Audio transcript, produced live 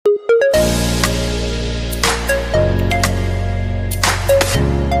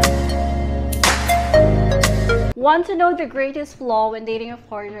Want to know the greatest flaw when dating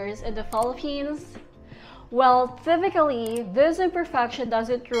foreigners in the Philippines? Well, typically, this imperfection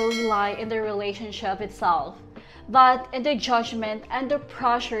doesn't really lie in the relationship itself, but in the judgment and the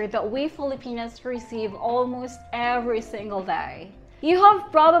pressure that we Filipinos receive almost every single day. You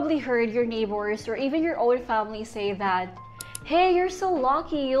have probably heard your neighbors or even your own family say that, "Hey, you're so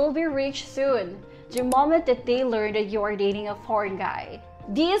lucky, you'll be rich soon," the moment that they learn that you are dating a foreign guy.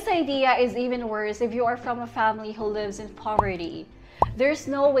 This idea is even worse if you are from a family who lives in poverty. There's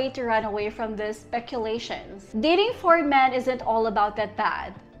no way to run away from these speculations. Dating foreign men isn't all about that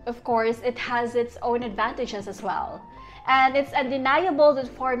bad. Of course, it has its own advantages as well. And it's undeniable that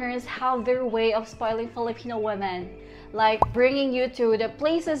foreigners have their way of spoiling Filipino women, like bringing you to the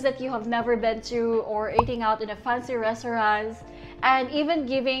places that you have never been to or eating out in a fancy restaurants, and even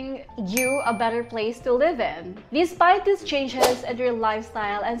giving you a better place to live in. Despite these changes in your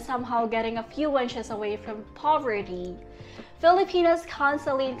lifestyle and somehow getting a few inches away from poverty, Filipinos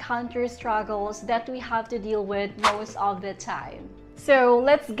constantly encounter struggles that we have to deal with most of the time. So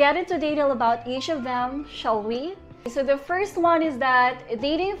let's get into detail about each of them, shall we? So the first one is that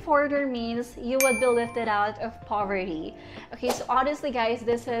dating foreigner means you would be lifted out of poverty. Okay, so honestly guys,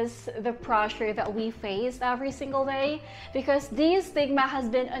 this is the pressure that we face every single day because this stigma has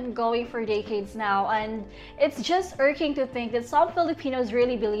been ongoing for decades now, and it's just irking to think that some Filipinos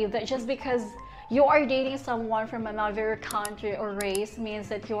really believe that just because you are dating someone from another country or race means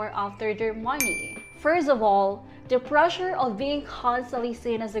that you are after their money. First of all, the pressure of being constantly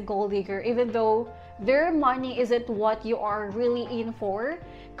seen as a gold digger, even though their money isn't what you are really in for,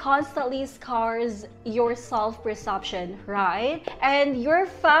 constantly scars your self-perception, right? And your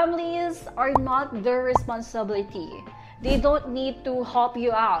families are not their responsibility. They don't need to help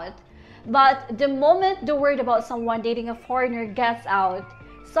you out. But the moment the word about someone dating a foreigner gets out,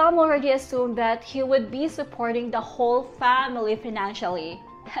 some already assume that he would be supporting the whole family financially.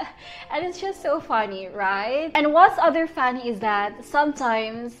 And it's just so funny, right? And what's other funny is that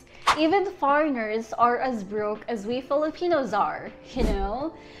sometimes even foreigners are as broke as we Filipinos are, you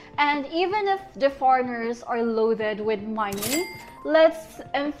know? And even if the foreigners are loaded with money, let's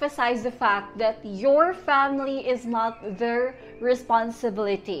emphasize the fact that your family is not their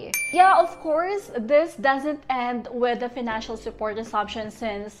responsibility. Yeah, of course, this doesn't end with the financial support assumption,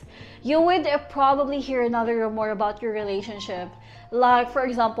 since you would probably hear another rumor about your relationship. Like, for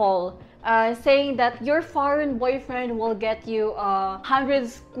example, saying that your foreign boyfriend will get you a 100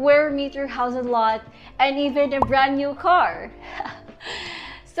 square meter house and lot and even a brand new car.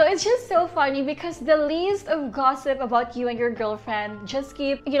 So it's just so funny because the list of gossip about you and your girlfriend just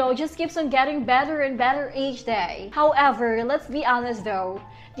keeps on getting better and better each day. However, let's be honest though,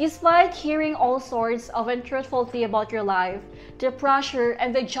 despite hearing all sorts of untruthful things about your life, the pressure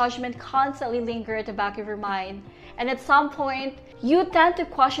and the judgment constantly linger at the back of your mind. And at some point, you tend to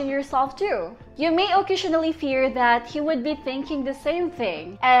question yourself too. You may occasionally fear that he would be thinking the same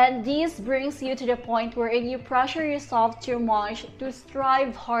thing. And this brings you to the point wherein you pressure yourself too much to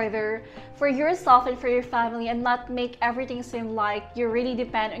strive harder for yourself and for your family and not make everything seem like you really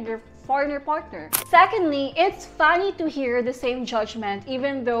depend on your foreigner partner. Secondly, it's funny to hear the same judgment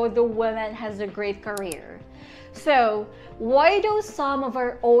even though the woman has a great career. So, why do some of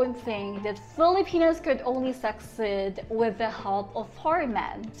our own think that Filipinos could only succeed with the help of foreign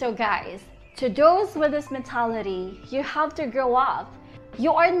men? So guys, to those with this mentality, you have to grow up.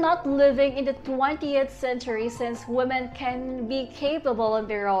 You are not living in the 20th century, since women can be capable on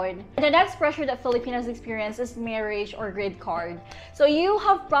their own. And the next pressure that Filipinos experience is marriage or green card. So you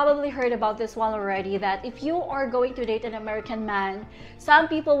have probably heard about this one already, that if you are going to date an American man, some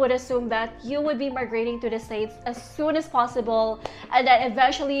people would assume that you would be migrating to the States as soon as possible and then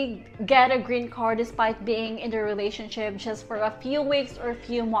eventually get a green card despite being in the relationship just for a few weeks or a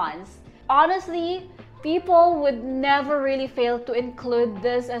few months. Honestly, people would never really fail to include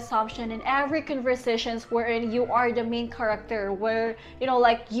this assumption in every conversations wherein you are the main character, where,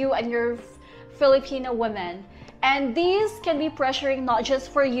 like you and your Filipino women. And these can be pressuring not just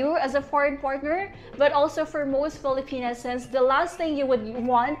for you as a foreign partner, but also for most Filipinas, since the last thing you would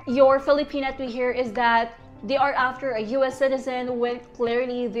want your Filipina to hear is that they are after a US citizen when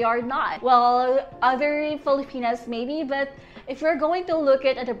clearly they are not. Well, other Filipinas maybe, but if you're going to look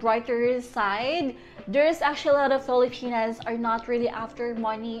at the brighter side, there's actually a lot of Filipinas are not really after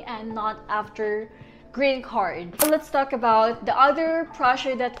money and not after green card. Let's talk about the other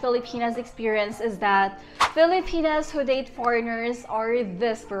pressure that Filipinas experience, is that Filipinas who date foreigners are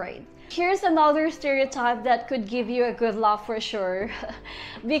desperate. Here's another stereotype that could give you a good laugh for sure.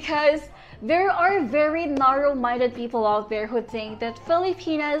 Because there are very narrow-minded people out there who think that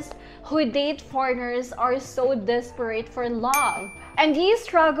Filipinas who date foreigners are so desperate for love. And this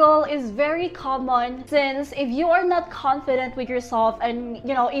struggle is very common since if you are not confident with yourself and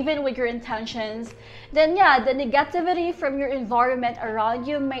even with your intentions, then yeah, the negativity from your environment around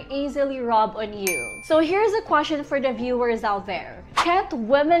you may easily rub on you. So here's a question for the viewers out there. Can't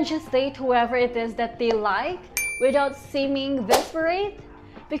women just date whoever it is that they like without seeming desperate?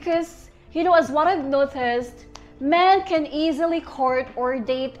 Because, as what I've noticed, men can easily court or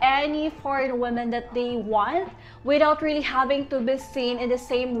date any foreign women that they want without really having to be seen in the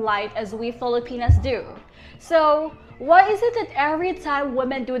same light as we Filipinas do. So, why is it that every time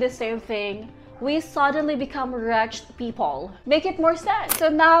women do the same thing, we suddenly become wretched people? Make it more sense. So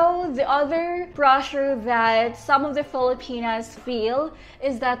now, the other pressure that some of the Filipinas feel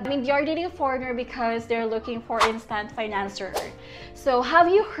is that they are dating a foreigner because they're looking for instant financer. So have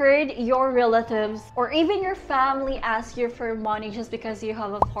you heard your relatives or even your family ask you for money just because you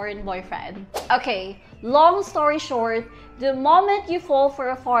have a foreign boyfriend? Okay, long story short, the moment you fall for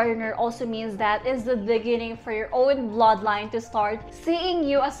a foreigner also means that is the beginning for your own bloodline to start seeing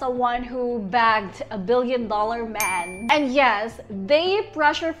you as someone who bagged a billion-dollar man. And yes, they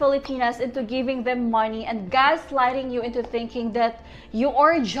pressure Filipinas into giving them money and gaslighting you into thinking that you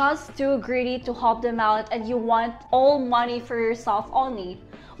are just too greedy to help them out and you want all money for yourself only.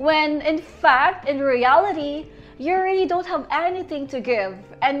 When in fact, in reality, you really don't have anything to give.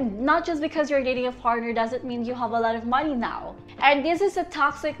 And not just because you're dating a foreigner doesn't mean you have a lot of money now. And this is a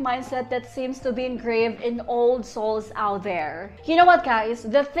toxic mindset that seems to be engraved in old souls out there. You know what, guys?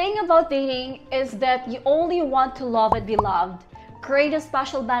 The thing about dating is that you only want to love and be loved. Create a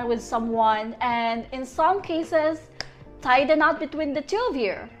special bond with someone, and in some cases, tie the knot between the two of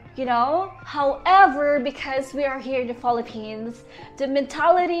you. However, because we are here in the Philippines, the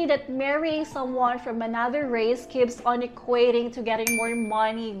mentality that marrying someone from another race keeps on equating to getting more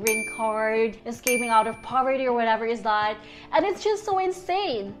money, green card, escaping out of poverty or whatever is that. And it's just so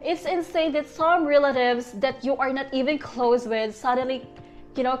insane. It's insane that some relatives that you are not even close with suddenly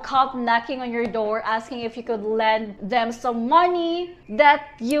come knocking on your door asking if you could lend them some money that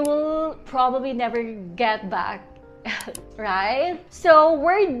you will probably never get back. Right? So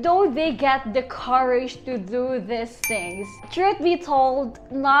where do they get the courage to do these things? Truth be told,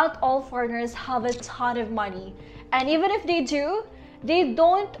 not all foreigners have a ton of money. And even if they do, they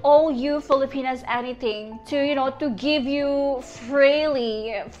don't owe you Filipinas anything to give you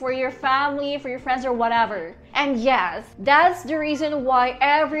freely for your family, for your friends or whatever. And yes, that's the reason why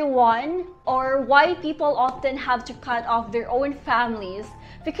why people often have to cut off their own families.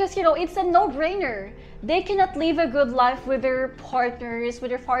 Because it's a no-brainer. They cannot live a good life with their partners, with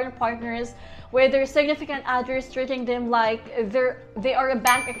their foreign partners, with their significant others treating them like they are a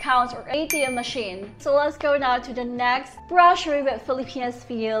bank account or ATM machine. So let's go now to the next pressure that Filipinas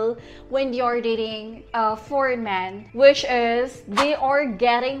feel when you're dating a foreign man, which is they are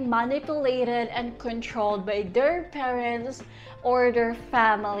getting manipulated and controlled by their parents or their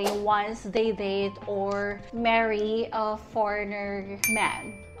family once they date or marry a foreigner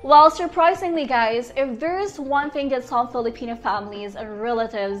man. Well, surprisingly, guys, if there's one thing that some Filipino families and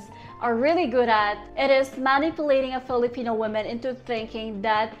relatives are really good at, it is manipulating a Filipino woman into thinking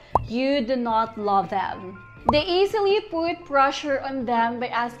that you do not love them. They easily put pressure on them by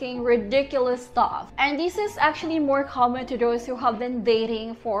asking ridiculous stuff. And this is actually more common to those who have been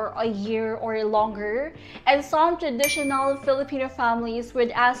dating for a year or longer. And some traditional Filipino families would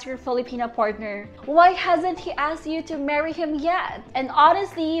ask your Filipino partner, why hasn't he asked you to marry him yet? And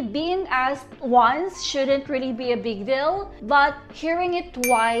honestly, being asked once shouldn't really be a big deal, but hearing it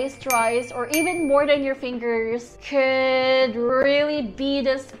twice, thrice, or even more than your fingers could really be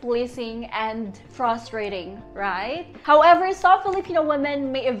displeasing and frustrating. Right? However, some Filipino women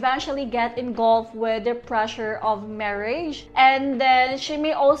may eventually get engulfed with the pressure of marriage, and then she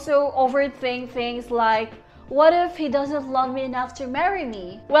may also overthink things like, what if he doesn't love me enough to marry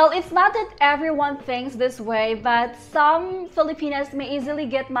me? Well, it's not that everyone thinks this way, but some Filipinas may easily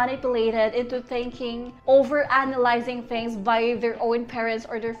get manipulated into thinking, over-analyzing things by their own parents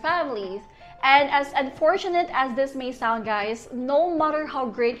or their families. And as unfortunate as this may sound, guys, no matter how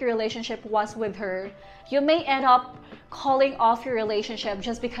great your relationship was with her, you may end up calling off your relationship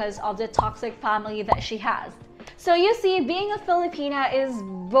just because of the toxic family that she has. So you see, being a Filipina is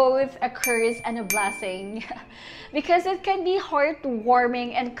both a curse and a blessing because it can be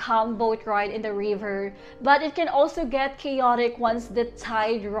heartwarming and calm boat ride in the river, but it can also get chaotic once the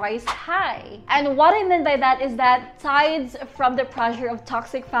tide rises high. And what I mean by that is that tides from the pressure of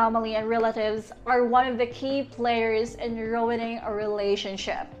toxic family and relatives are one of the key players in ruining a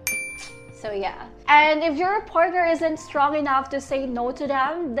relationship. So yeah. And if your partner isn't strong enough to say no to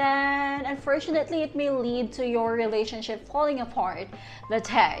them, then unfortunately it may lead to your relationship falling apart. But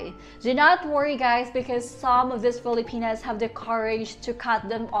hey, do not worry guys, because some of these Filipinas have the courage to cut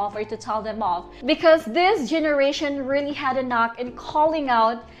them off or to tell them off. Because this generation really had a knack in calling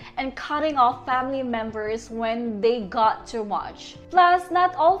out and cutting off family members when they got too much. Plus,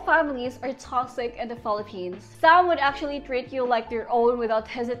 not all families are toxic in the Philippines. Some would actually treat you like their own without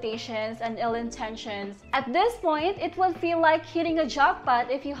hesitations and ill intentions. At this point, it would feel like hitting a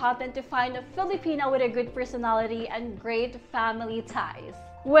jackpot if you happen to find a Filipina with a good personality and great family ties.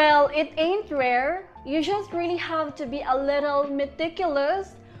 Well, it ain't rare. You just really have to be a little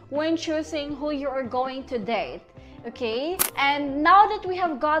meticulous when choosing who you are going to date. Okay? And now that we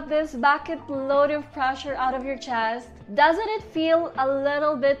have got this bucket load of pressure out of your chest, doesn't it feel a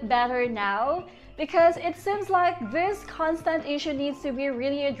little bit better now? Because it seems like this constant issue needs to be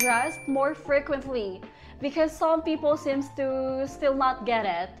really addressed more frequently, because some people seems to still not get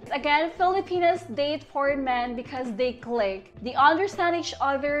it. Again, Filipinas date foreign men because they click, they understand each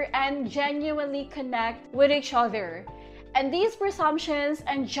other and genuinely connect with each other. And these presumptions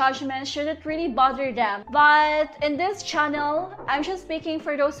and judgments shouldn't really bother them. But in this channel, I'm just speaking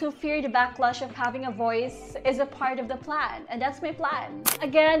for those who fear the backlash of having a voice is a part of the plan. And that's my plan.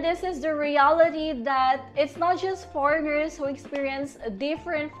 Again, this is the reality that it's not just foreigners who experience a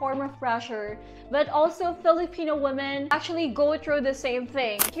different form of pressure, but also Filipino women actually go through the same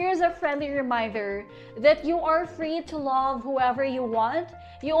thing. Here's a friendly reminder that you are free to love whoever you want.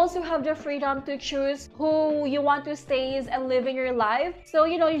 You also have the freedom to choose who you want to stay and live in your life. So,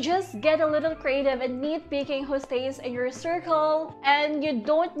 you just get a little creative and nitpicking who stays in your circle, and you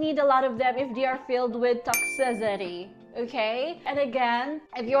don't need a lot of them if they are filled with toxicity. Okay? And again,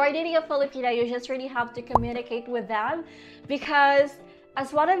 if you are dating a Filipina, you just really have to communicate with them, because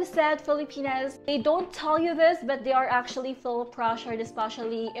as what I've said, Filipinas, they don't tell you this, but they are actually feel pressured,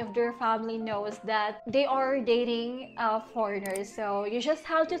 especially if their family knows that they are dating foreigners. So you just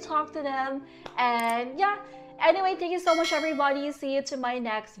have to talk to them. And yeah, anyway, thank you so much everybody. See you to my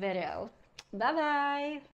next video. Bye bye.